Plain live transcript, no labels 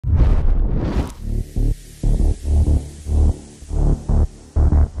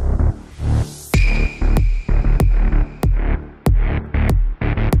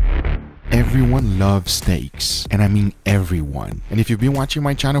everyone loves steaks, and I mean everyone. And if you've been watching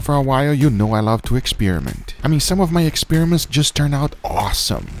my channel for a while, you know I love to experiment. I mean, some of my experiments just turn out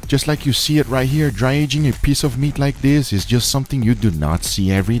awesome. Just like you see it right here, dry aging a piece of meat like this is just something you do not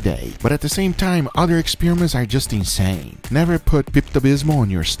see every day. But at the same time, other experiments are just insane. Never put Pepto-Bismol on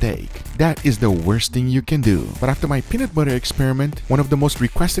your steak. That is the worst thing you can do. But after my peanut butter experiment, one of the most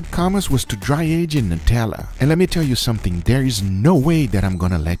requested comments was to dry age in Nutella. And let me tell you something, there is no way that I'm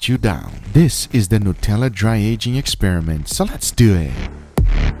gonna let you down. This is the Nutella dry aging experiment, so let's do it.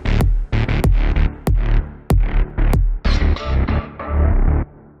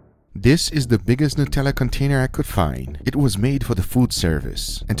 This is the biggest Nutella container I could find. It was made for the food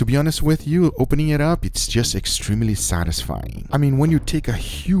service. And to be honest with you, opening it up, it's just extremely satisfying. I mean, when you take a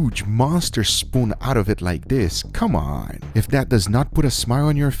huge monster spoon out of it like this, come on. If that does not put a smile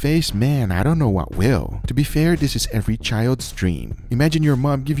on your face, man, I don't know what will. To be fair, this is every child's dream. Imagine your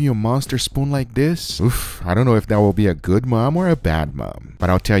mom giving you a monster spoon like this. Oof, I don't know if that will be a good mom or a bad mom.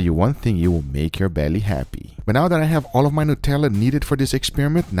 But I'll tell you one thing, you will make your belly happy. But now that I have all of my Nutella needed for this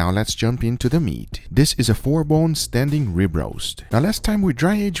experiment, now let's jump into the meat. This is a 4-bone standing rib roast. Now last time we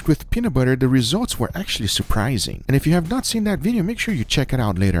dry aged with peanut butter, the results were actually surprising. And if you have not seen that video, make sure you check it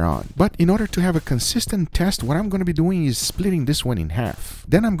out later on. But in order to have a consistent test, what I'm going to be doing is splitting this one in half.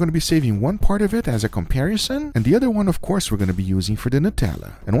 Then I'm going to be saving one part of it as a comparison, and the other one, of course, we're going to be using for the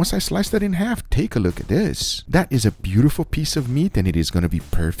Nutella. And once I slice that in half, take a look at this. That is a beautiful piece of meat, and it is going to be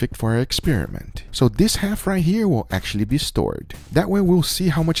perfect for our experiment. So this half right here will actually be stored. That way we'll see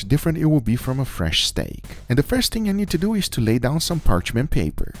how much different it will be from a fresh steak. And the first thing I need to do is to lay down some parchment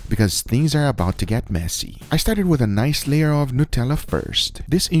paper, because things are about to get messy. I started with a nice layer of Nutella first.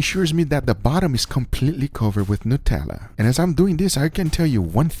 This ensures me that the bottom is completely covered with Nutella. And as I'm doing this, I can tell you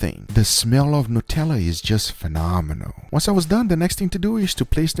one thing. The smell of Nutella is just phenomenal. Once I was done, the next thing to do is to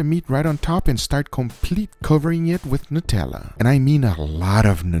place the meat right on top and start complete covering it with Nutella. And I mean a lot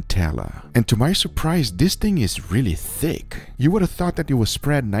of Nutella. And to my surprise, this thing is really thick. You would have thought that it was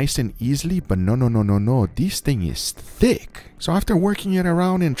spread nice and easily, but no, this thing is thick. So after working it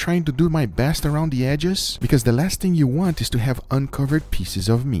around and trying to do my best around the edges, because the last thing you want is to have uncovered pieces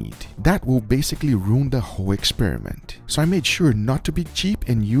of meat. That will basically ruin the whole experiment. So I made sure not to be cheap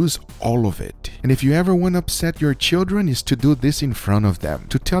and use all of it. And if you ever want to upset your children, is to do this in front of them.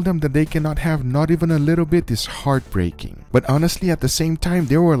 To tell them that they cannot have not even a little bit is heartbreaking. But honestly, at the same time,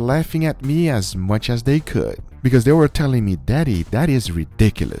 they were laughing at me as much as they could, because they were telling me, "Daddy, that is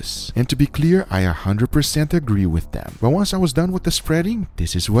ridiculous." And to be clear, I 100% agree with them. But once I was done with the spreading,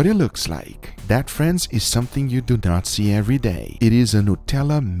 this is what it looks like. That, friends, is something you do not see every day. It is a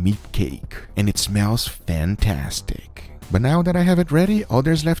Nutella meat cake, and it smells fantastic. But now that I have it ready, all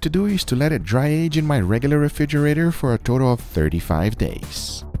there's left to do is to let it dry age in my regular refrigerator for a total of 35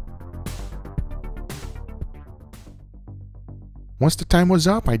 days. Once the time was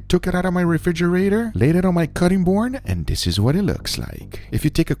up, I took it out of my refrigerator, laid it on my cutting board, and this is what it looks like. If you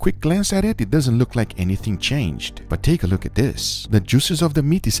take a quick glance at it, it doesn't look like anything changed. But take a look at this. The juices of the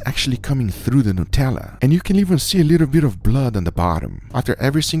meat is actually coming through the Nutella, and you can even see a little bit of blood on the bottom. After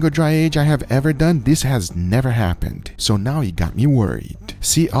every single dry age I have ever done, this has never happened. So now it got me worried.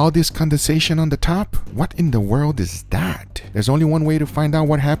 See all this condensation on the top? What in the world is that? There's only one way to find out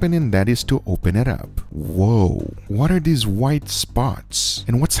what happened, and that is to open it up. Whoa, what are these white spots?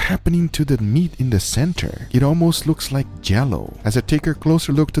 And what's happening to the meat in the center? It almost looks like jello. As I take a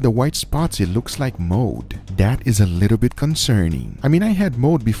closer look to the white spots, it looks like mold. That is a little bit concerning. I mean, I had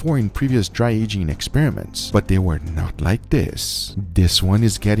mold before in previous dry aging experiments, but they were not like this. This one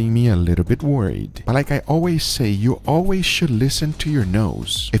is getting me a little bit worried. But like I always say, you always should listen to your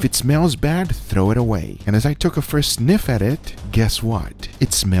nose. If it smells bad, throw it away. And as I took a first sniff at it, guess what?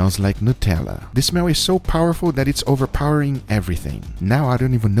 It smells like Nutella. The smell is so powerful that it's overpowering everything. Now I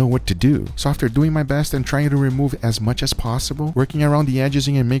don't even know what to do. So after doing my best and trying to remove as much as possible, working around the edges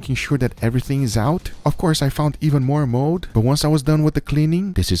and making sure that everything is out, of course I found even more mold, but once I was done with the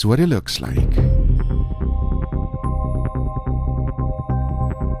cleaning, this is what it looks like.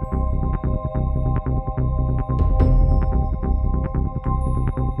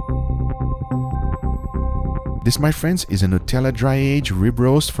 This, my friends, is a Nutella dry age rib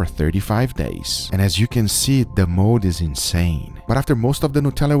roast for 35 days. And as you can see, the mold is insane. But after most of the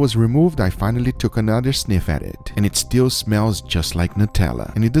Nutella was removed, I finally took another sniff at it. And it still smells just like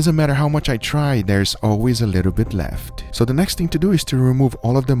Nutella. And it doesn't matter how much I try, there's always a little bit left. So the next thing to do is to remove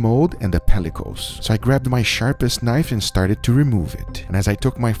all of the mold and the pellicles. So I grabbed my sharpest knife and started to remove it. And as I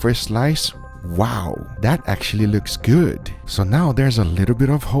took my first slice, wow, that actually looks good. So now there's a little bit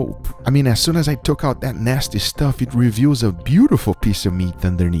of hope. I mean, as soon as I took out that nasty stuff, it reveals a beautiful piece of meat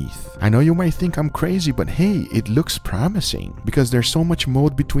underneath. I know you might think I'm crazy, but hey, it looks promising. Because there's so much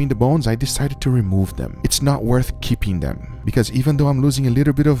mold between the bones, I decided to remove them. It's not worth keeping them, because even though I'm losing a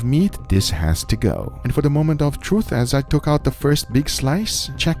little bit of meat, this has to go. And for the moment of truth, as I took out the first big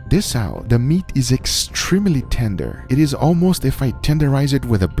slice, check this out. The meat is extremely tender. It is almost if I tenderize it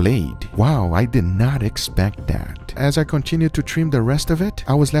with a blade. Wow, I did not expect that. As I continued to trim the rest of it,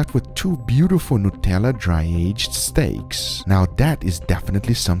 I was left with two beautiful Nutella dry-aged steaks. Now that is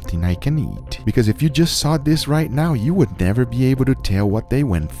definitely something I can eat, because if you just saw this right now, you would never be able to tell what they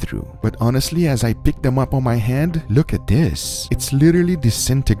went through. But honestly, as I picked them up on my hand, look at this. It's literally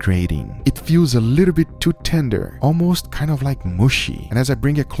disintegrating. It feels a little bit too tender, almost kind of like mushy. And as I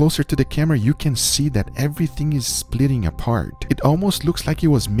bring it closer to the camera, you can see that everything is splitting apart. It almost looks like it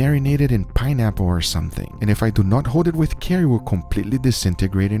was marinated in pineapple or something. And if I do not hold it with care, it will completely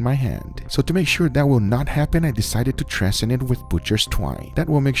disintegrate in my hand. So to make sure that will not happen, I decided to fasten it with butcher's twine. That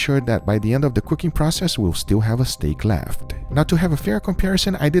will make sure that by the end of the cooking process, we'll still have a steak left. Now to have a fair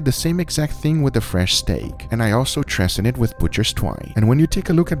comparison, I did the same exact thing with the fresh steak, and I also fastened it with butcher's twine. And when you take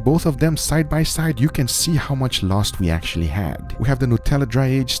a look at both of them side by side, you can see how much loss we actually had. We have the Nutella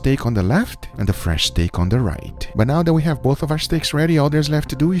dry-aged steak on the left and the fresh steak on the right. But now that we have both of our steaks ready, all there's left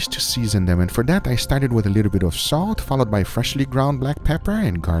to do is to season them, and for that I started with a little bit of salt, followed by freshly ground black pepper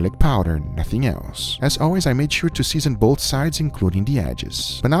and garlic powder, nothing else. As always, I made sure to season both sides, including the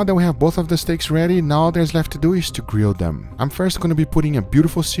edges. But now that we have both of the steaks ready, now all there's left to do is to grill them. I'm first going to be putting a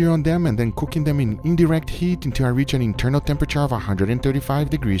beautiful sear on them and then cooking them in indirect heat until I reach an internal temperature of 135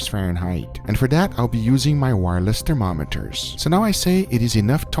 degrees Fahrenheit. And for that, I'll be using my wireless thermometers. So now I say it is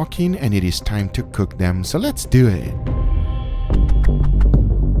enough talking and it is time to cook them, so let's do it.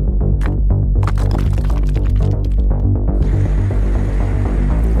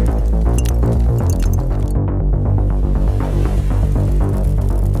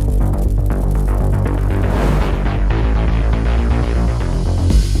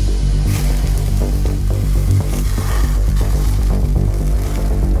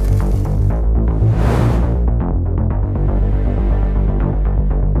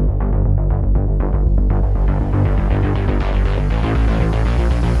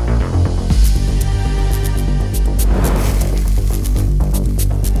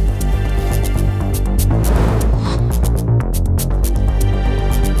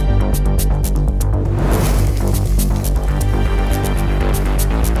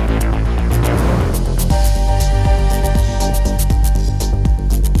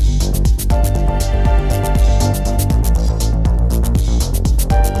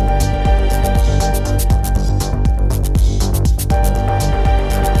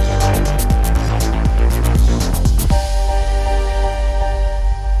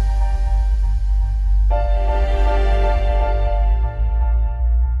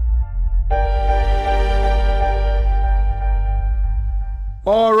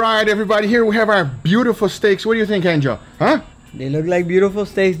 All right, everybody, here we have our beautiful steaks. What do you think, Angel? Huh? They look like beautiful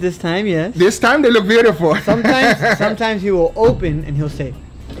steaks this time, yes. This time they look beautiful. Sometimes he will open and he'll say,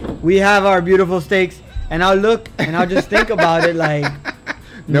 "We have our beautiful steaks," and I'll look and I'll just think about it like,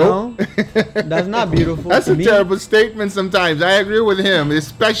 nope. No, that's not beautiful. That's to a me. terrible statement sometimes. I agree with him,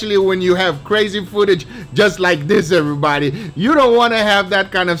 especially when you have crazy footage just like this, everybody. You don't want to have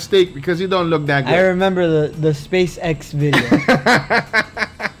that kind of steak because you don't look that good. I remember the SpaceX video.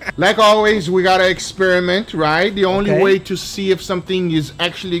 Like always, we gotta experiment, right? The only way to see if something is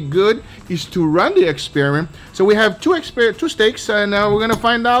actually good is to run the experiment. So we have two steaks, and we're gonna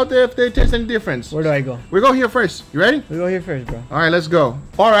find out if they taste any difference. Where do I go? We go here first. You ready? We go here first, bro. All right, let's go.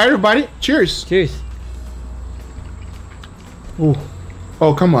 All right, everybody. Cheers. Cheers. Ooh.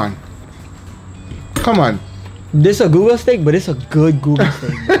 Oh, come on. Come on. This a Guga steak, but it's a good Guga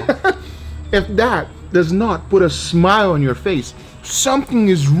steak, bro. If that does not put a smile on your face, something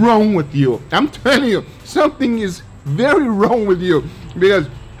is wrong with you. I'm telling you, something is very wrong with you. Because,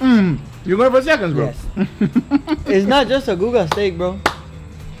 you're going for seconds, bro. Yes. It's not just a Guga steak, bro.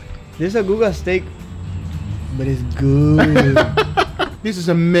 This is a Guga steak, but it's good. This is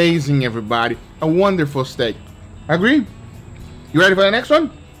amazing, everybody. A wonderful steak. Agree? You ready for the next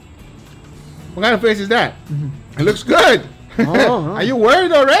one? What kind of face is that? It looks good. Oh. Are you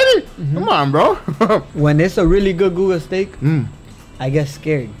worried already? Come on, bro. When it's a really good Guga steak, I get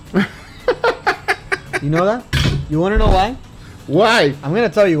scared. You know that? You want to know why? Why? I'm going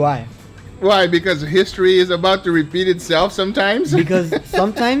to tell you why. Why? Because history is about to repeat itself sometimes? Because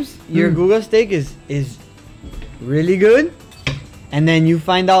sometimes your Guga steak is really good, and then you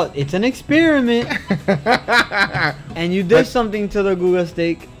find out it's an experiment, and you did something to the Guga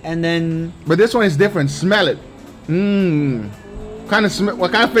steak, and then. But this one is different. Smell it.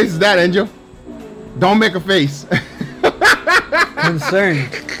 What kind of face is that, Angel? Don't make a face. Concerned.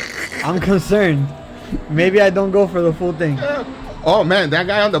 I'm concerned. Maybe I don't go for the full thing. Oh man, that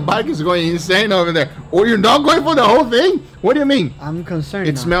guy on the bike is going insane over there. Oh, you're not going for the whole thing? What do you mean? I'm concerned.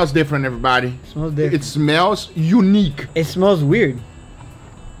 It smells different, everybody. It smells different. It smells unique. It smells weird.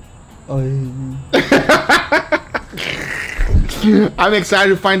 Oh. I'm excited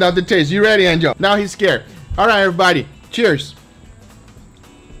to find out the taste. You ready, Angel? Now he's scared. All right, everybody. Cheers.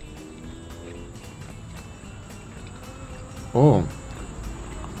 Oh.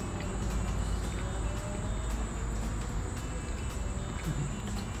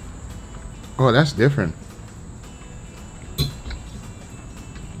 Oh, that's different.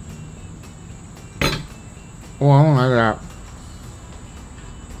 Oh, I don't like that.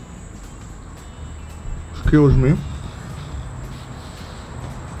 Excuse me.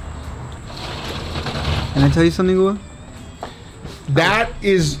 Can I tell you something, Guga? That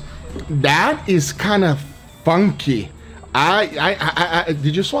is kind of funky. I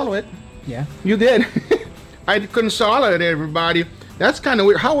did you swallow it? Yeah. You did. I couldn't swallow it, everybody. That's kind of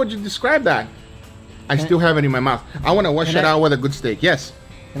weird. How would you describe that? I still have it in my mouth. I want to wash it out with a good steak. Yes.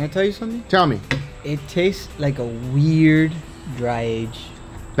 Can I tell you something? Tell me. It tastes like a weird dry age.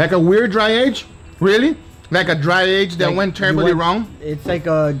 Like a weird dry age? Really? Like a dry age that went terribly wrong? It's like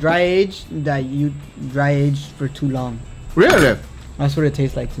a dry age that you dry aged for too long. Really? That's what it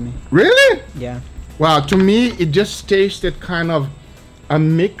tastes like to me. Really? Yeah. Wow, to me, it just tasted kind of a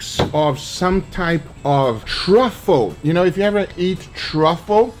mix of some type of truffle. You know, if you ever eat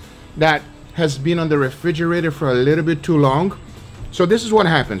truffle that has been on the refrigerator for a little bit too long. So this is what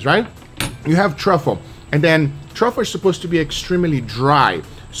happens, right? You have truffle, and then truffle is supposed to be extremely dry.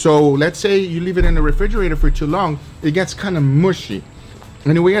 So let's say you leave it in the refrigerator for too long, it gets kind of mushy.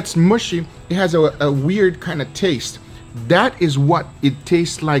 And the way it's mushy, it has a weird kind of taste. That is what it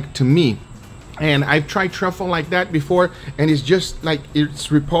tastes like to me. And I've tried truffle like that before, and it's just like,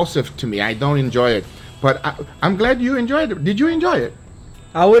 it's repulsive to me. I don't enjoy it. But I'm glad you enjoyed it. Did you enjoy it?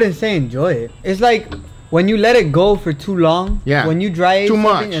 I wouldn't say enjoy it. It's like when you let it go for too long. Yeah. When you dry age too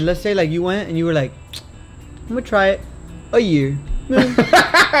something, much. and let's say like you went and you were like, I'm gonna try it a year.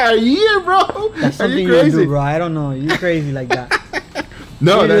 A year, bro? That's something you you crazy? do, bro. I don't know. You're crazy like that.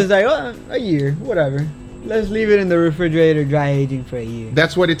 No, you're that's just like, oh, a year, whatever. Let's leave it in the refrigerator dry aging for a year.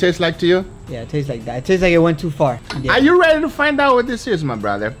 That's what it tastes like to you? Yeah, it tastes like that. It tastes like it went too far. Yeah. Are you ready to find out what this is, my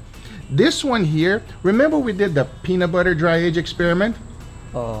brother? This one here, remember we did the peanut butter dry age experiment?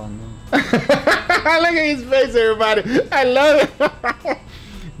 Oh, no. Look at his face, everybody. I love it.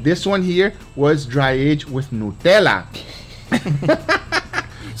 This one here was dry age with Nutella.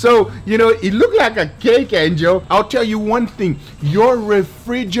 So, you know, it looked like a cake, Angel. I'll tell you one thing. Your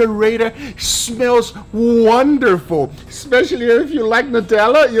refrigerator smells wonderful. Especially if you like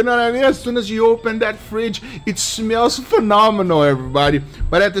Nutella. You know what I mean? As soon as you open that fridge, it smells phenomenal, everybody.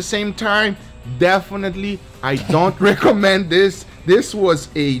 But at the same time, definitely, I don't recommend this. This was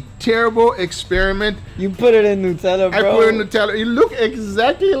a terrible experiment. You put it in Nutella, bro. I put it in Nutella. It looked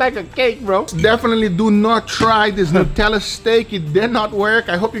exactly like a cake, bro. Definitely do not try this Nutella steak. It did not work.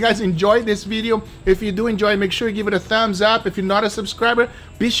 I hope you guys enjoyed this video. If you do enjoy, make sure you give it a thumbs up. If you're not a subscriber,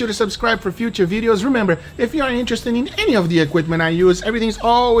 be sure to subscribe for future videos. Remember, if you are interested in any of the equipment I use, everything's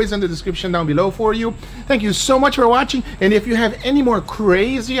always in the description down below for you. Thank you so much for watching. And if you have any more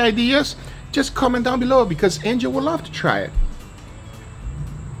crazy ideas, just comment down below because Angel would love to try it.